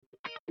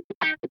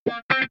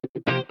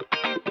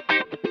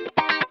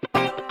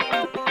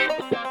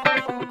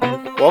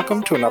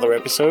Welcome to another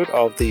episode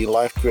of the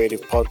Life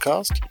Creative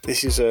Podcast.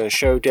 This is a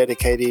show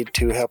dedicated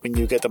to helping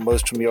you get the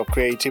most from your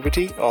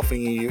creativity,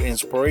 offering you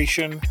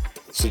inspiration,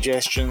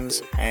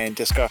 suggestions, and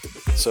discussion.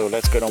 So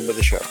let's get on with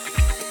the show.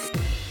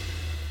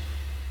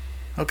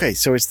 Okay,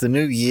 so it's the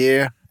new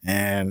year,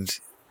 and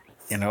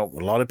a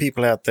lot of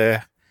people out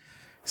there,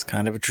 it's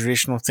kind of a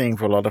traditional thing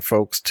for a lot of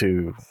folks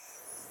to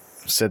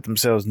set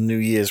themselves New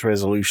Year's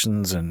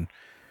resolutions and,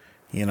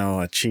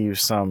 achieve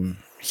some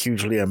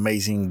hugely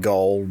amazing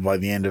goal by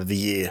the end of the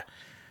year.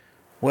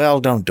 Well,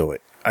 don't do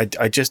it.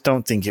 I just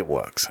don't think it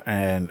works.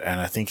 And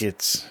I think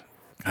it's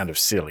kind of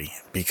silly,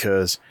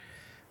 because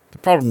the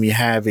problem you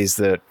have is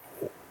that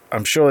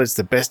I'm sure it's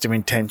the best of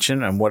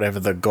intention, and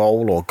whatever the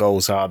goal or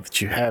goals are that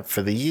you have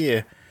for the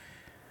year,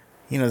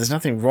 there's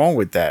nothing wrong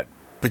with that.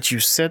 But you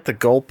set the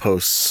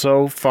goalpost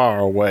so far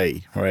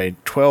away, right?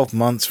 12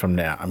 months from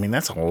now. I mean,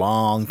 that's a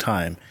long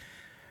time.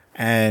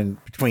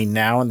 And between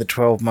now and the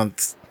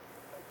 12-month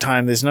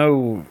time, there's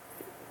no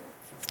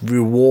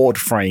reward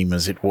frame,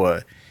 as it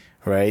were,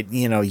 right?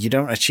 You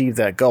don't achieve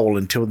that goal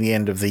until the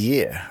end of the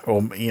year.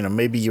 Or,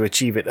 maybe you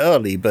achieve it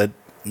early, but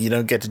you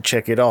don't get to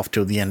check it off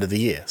till the end of the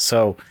year.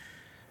 So,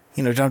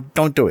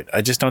 don't do it.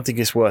 I just don't think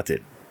it's worth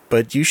it.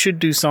 But you should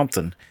do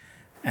something.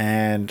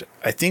 And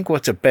I think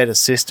what's a better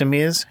system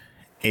is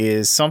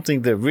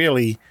something that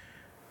really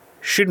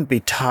shouldn't be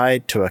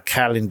tied to a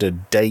calendar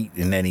date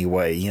in any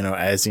way,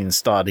 as in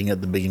starting at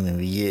the beginning of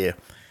the year.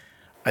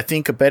 I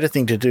think a better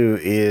thing to do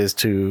is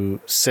to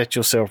set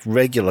yourself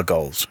regular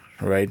goals,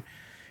 right?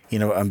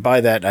 And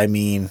by that I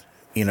mean,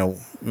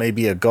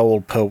 maybe a goal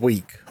per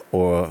week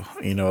or,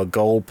 a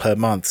goal per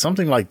month,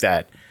 something like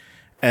that.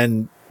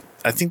 And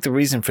I think the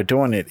reason for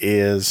doing it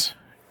is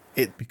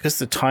because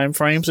the time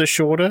frames are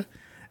shorter,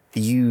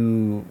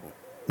 you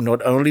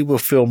not only will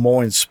feel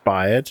more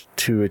inspired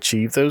to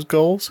achieve those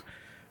goals,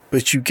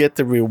 but you get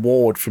the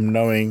reward from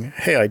knowing,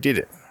 hey, I did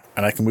it,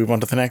 and I can move on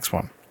to the next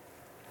one.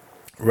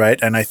 Right?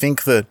 And I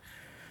think that,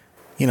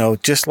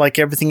 just like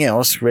everything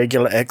else,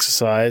 regular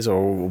exercise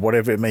or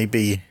whatever it may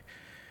be,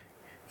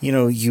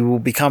 you will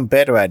become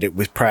better at it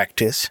with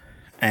practice,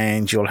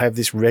 and you'll have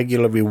this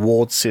regular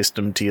reward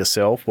system to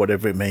yourself,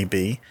 whatever it may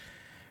be,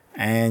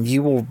 and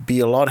you will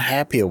be a lot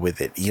happier with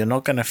it. You're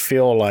not going to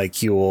feel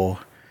like you're,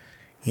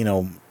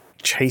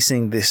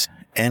 chasing this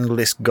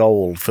endless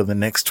goal for the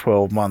next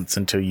 12 months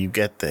until you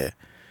get there.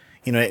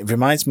 It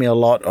reminds me a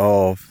lot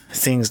of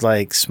things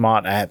like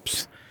smart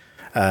apps,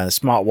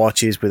 smart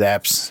watches with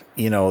apps,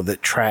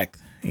 that track,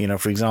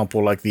 for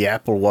example, like the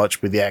Apple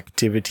Watch with the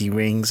activity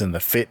rings and the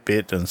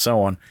Fitbit and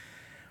so on.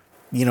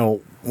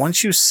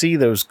 Once you see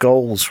those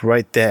goals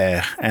right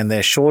there and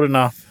they're short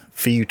enough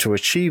for you to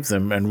achieve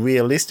them and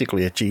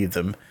realistically achieve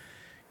them,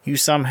 you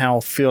somehow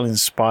feel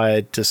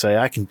inspired to say,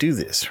 I can do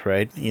this,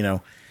 right?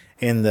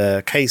 In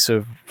the case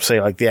of,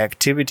 say, like the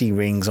activity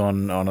rings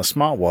on a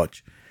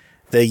smartwatch,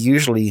 they're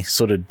usually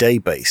sort of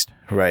day-based,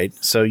 right?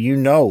 So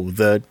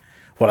that,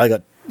 I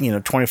got,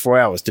 24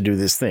 hours to do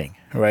this thing,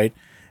 right?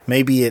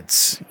 Maybe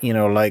it's,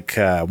 like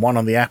one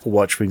on the Apple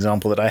Watch, for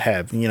example, that I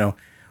have,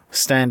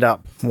 stand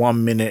up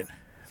 1 minute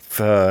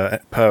per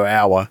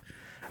hour,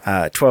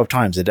 12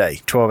 times a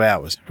day, 12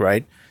 hours,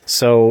 right?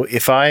 So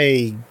if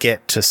I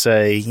get to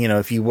say,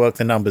 if you work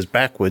the numbers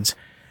backwards,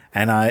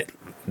 and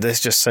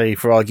let's just say,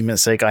 for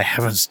argument's sake, I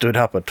haven't stood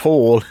up at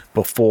all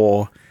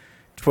before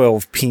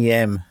 12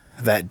 p.m.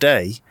 that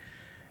day.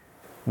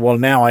 Well,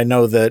 now I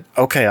know that,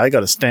 okay, I got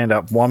to stand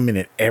up 1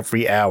 minute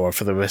every hour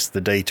for the rest of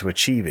the day to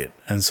achieve it.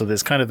 And so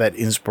there's kind of that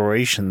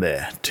inspiration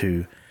there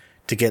to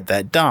get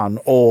that done.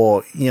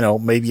 Or,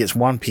 maybe it's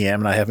 1 p.m.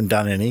 and I haven't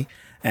done any,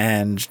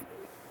 and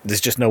there's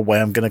just no way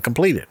I'm going to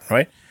complete it,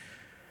 right?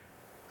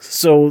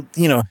 So,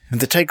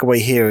 the takeaway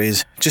here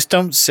is just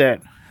don't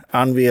set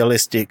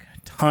unrealistic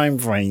time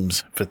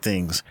frames for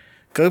things.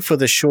 Go for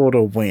the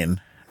shorter win,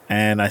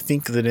 and I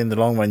think that in the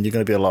long run you're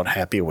going to be a lot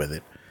happier with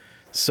it.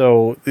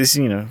 So this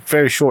is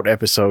very short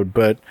episode,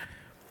 but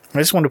I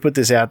just want to put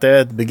this out there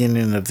at the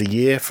beginning of the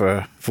year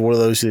for all of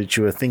those that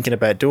you are thinking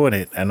about doing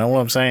it. And all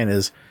I'm saying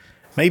is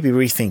maybe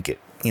rethink it,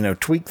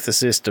 tweak the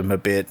system a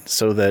bit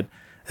so that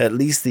at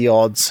least the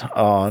odds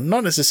are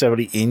not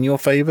necessarily in your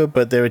favor,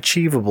 but they're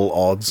achievable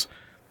odds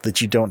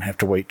that you don't have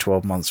to wait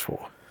 12 months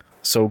for.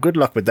 So good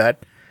luck with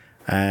that.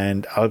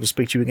 And I will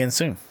speak to you again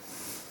soon.